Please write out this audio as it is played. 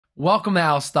Welcome to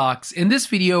Al Stocks. In this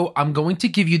video, I'm going to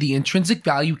give you the intrinsic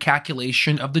value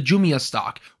calculation of the Jumia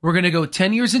stock. We're going to go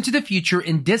 10 years into the future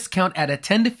and discount at a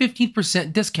 10 to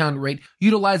 15% discount rate,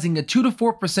 utilizing a 2 to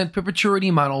 4% perpetuity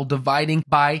model dividing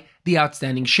by the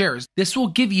outstanding shares. This will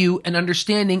give you an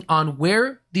understanding on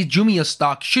where the Jumia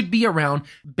stock should be around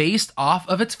based off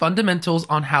of its fundamentals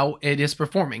on how it is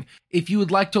performing. If you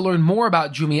would like to learn more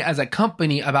about Jumia as a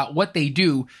company, about what they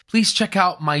do, please check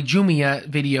out my Jumia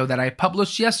video that I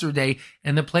published yesterday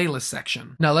in the playlist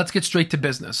section. Now let's get straight to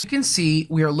business. You can see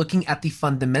we are looking at the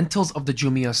fundamentals of the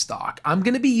Jumia stock. I'm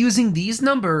going to be using these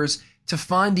numbers to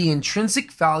find the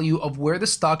intrinsic value of where the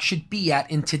stock should be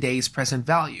at in today's present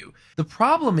value. The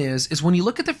problem is when you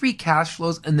look at the free cash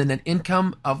flows and the net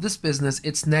income of this business,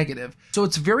 it's negative. So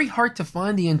it's very hard to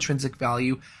find the intrinsic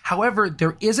value. However,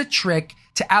 there is a trick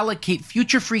to allocate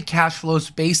future free cash flows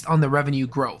based on the revenue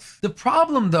growth. The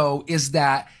problem though is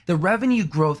that the revenue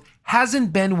growth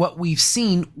hasn't been what we've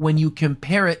seen when you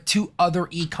compare it to other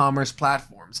e-commerce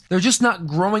platforms. They're just not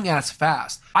growing as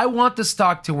fast. I want the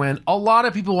stock to win. A lot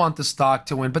of people want the stock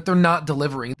to win, but they're not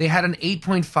delivering. They had an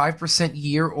 8.5%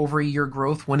 year-over-year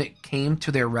growth when it came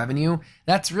to their revenue.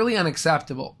 That's really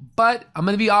unacceptable. But I'm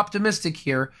going to be optimistic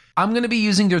here. I'm going to be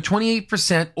using their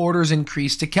 28% orders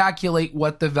increase to calculate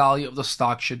what the value of the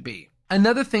stock should be.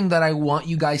 Another thing that I want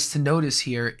you guys to notice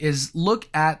here is look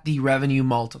at the revenue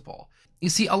multiple. You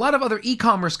see, a lot of other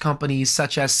e-commerce companies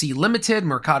such as C Limited,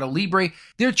 Mercado Libre,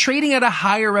 they're trading at a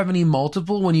higher revenue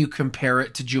multiple when you compare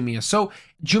it to Jumia. So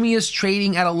Jumia is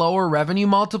trading at a lower revenue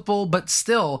multiple, but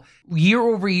still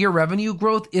year-over-year revenue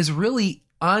growth is really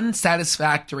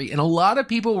unsatisfactory. And a lot of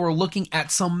people were looking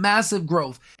at some massive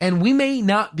growth, and we may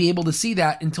not be able to see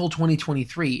that until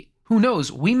 2023. Who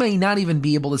knows? We may not even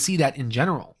be able to see that in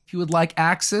general. If you would like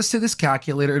access to this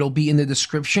calculator, it'll be in the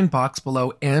description box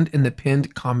below and in the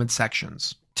pinned comment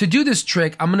sections. To do this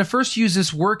trick, I'm going to first use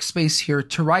this workspace here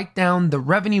to write down the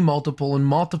revenue multiple and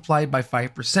multiply it by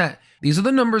 5%. These are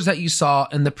the numbers that you saw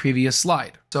in the previous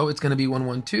slide. So it's going to be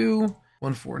 112,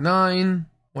 149,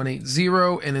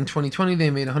 180, and in 2020 they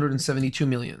made 172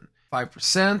 million.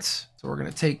 5%. So we're going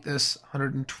to take this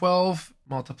 112,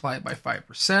 multiply it by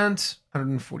 5%,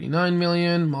 149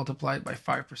 million, multiply it by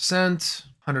 5%,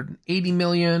 180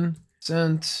 million,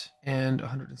 and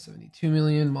 172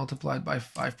 million multiplied by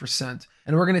 5%.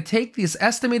 And we're going to take this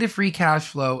estimated free cash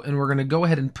flow and we're going to go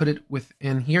ahead and put it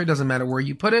within here. It doesn't matter where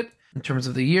you put it. In terms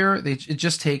of the year, it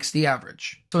just takes the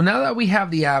average. So now that we have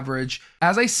the average,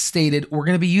 as I stated, we're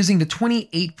going to be using the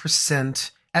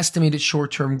 28% estimated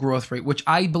short-term growth rate, which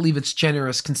I believe it's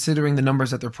generous considering the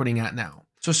numbers that they're putting at now.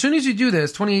 So as soon as you do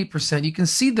this, 28%, you can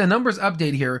see the numbers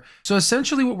update here. So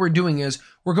essentially what we're doing is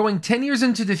we're going 10 years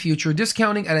into the future,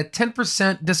 discounting at a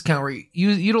 10% discount rate,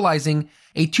 utilizing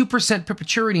a 2%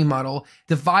 perpetuity model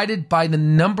divided by the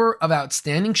number of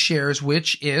outstanding shares,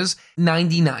 which is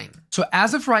 99. So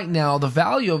as of right now, the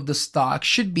value of the stock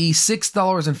should be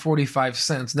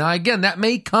 $6.45. Now, again, that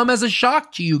may come as a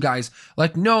shock to you guys.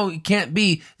 Like, no, it can't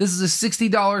be. This is a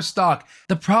 $60 stock.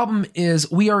 The problem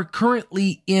is we are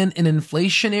currently in an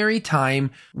inflationary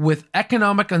time with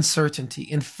economic uncertainty.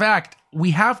 In fact,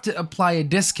 we have to apply a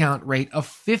discount rate of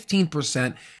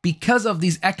 15% because of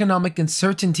these economic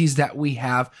uncertainties that we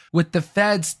have with the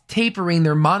Feds tapering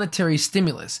their monetary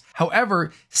stimulus.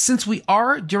 However, since we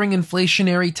are during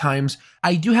inflationary times,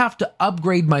 I do have to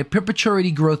upgrade my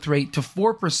perpetuity growth rate to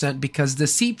 4% because the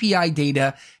CPI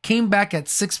data came back at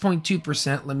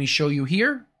 6.2%. Let me show you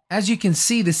here. As you can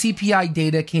see, the CPI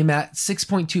data came at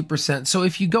 6.2%. So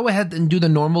if you go ahead and do the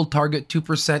normal target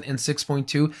 2% and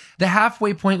 6.2, the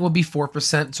halfway point will be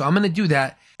 4%. So I'm going to do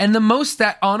that. And the most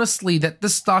that honestly that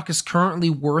this stock is currently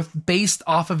worth based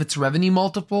off of its revenue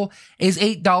multiple is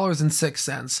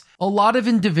 $8.06. A lot of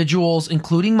individuals,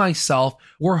 including myself,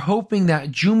 were hoping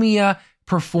that Jumia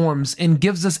performs and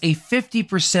gives us a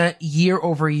 50%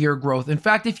 year-over-year growth. In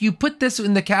fact, if you put this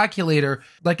in the calculator,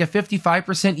 like a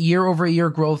 55% year-over-year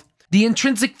growth, the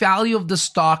intrinsic value of the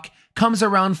stock comes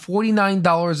around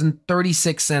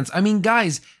 $49.36. I mean,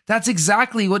 guys, that's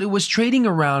exactly what it was trading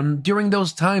around during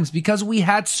those times because we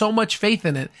had so much faith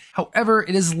in it. However,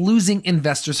 it is losing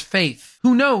investors' faith.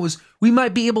 Who knows? We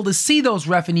might be able to see those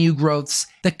revenue growths.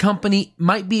 The company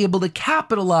might be able to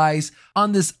capitalize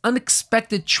on this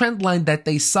unexpected trend line that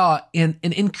they saw in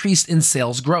an increase in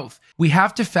sales growth. We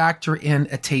have to factor in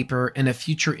a taper and a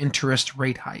future interest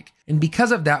rate hike. And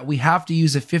because of that, we have to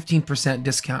use a 15%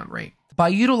 discount rate. By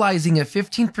utilizing a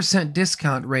 15%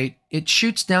 discount rate, it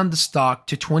shoots down the stock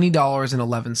to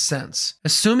 $20.11.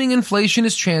 Assuming inflation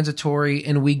is transitory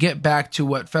and we get back to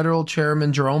what Federal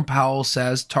Chairman Jerome Powell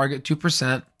says, target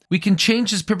 2%, we can change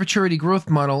this perpetuity growth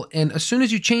model, and as soon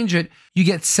as you change it, you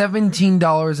get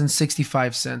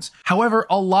 $17.65. However,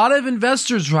 a lot of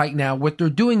investors right now, what they're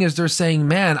doing is they're saying,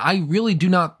 man, I really do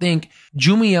not think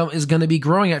Jumia is going to be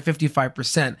growing at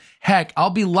 55%. Heck, I'll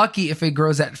be lucky if it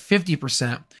grows at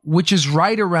 50%, which is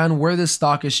right around where this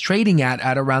stock is trading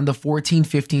at around the $14,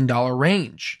 $15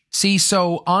 range. See,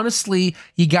 so honestly,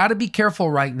 you got to be careful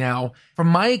right now. From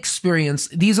my experience,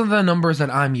 these are the numbers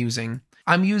that I'm using.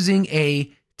 I'm using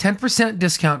a 10%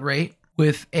 discount rate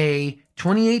with a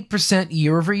 28%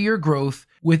 year-over-year growth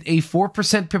with a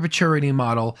 4% perpetuity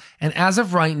model. And as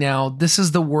of right now, this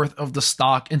is the worth of the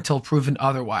stock until proven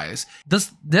otherwise.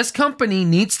 This company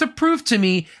needs to prove to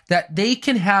me that they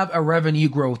can have a revenue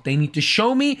growth. They need to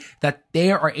show me that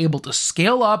they are able to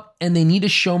scale up, and they need to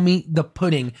show me the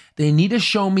pudding. They need to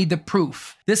show me the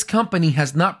proof. This company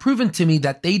has not proven to me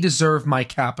that they deserve my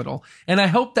capital. And I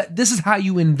hope that this is how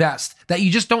you invest, that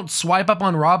you just don't swipe up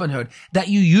on Robinhood, that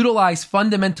you utilize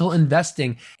fundamental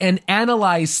investing and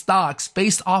analyze stocks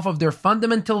based off of their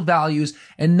fundamental values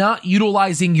and not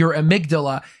utilizing your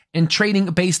amygdala and trading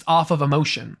based off of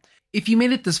emotion. If you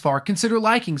made it this far, consider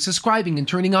liking, subscribing, and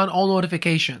turning on all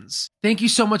notifications. Thank you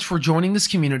so much for joining this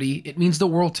community. It means the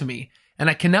world to me, and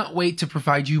I cannot wait to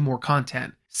provide you more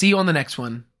content. See you on the next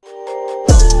one.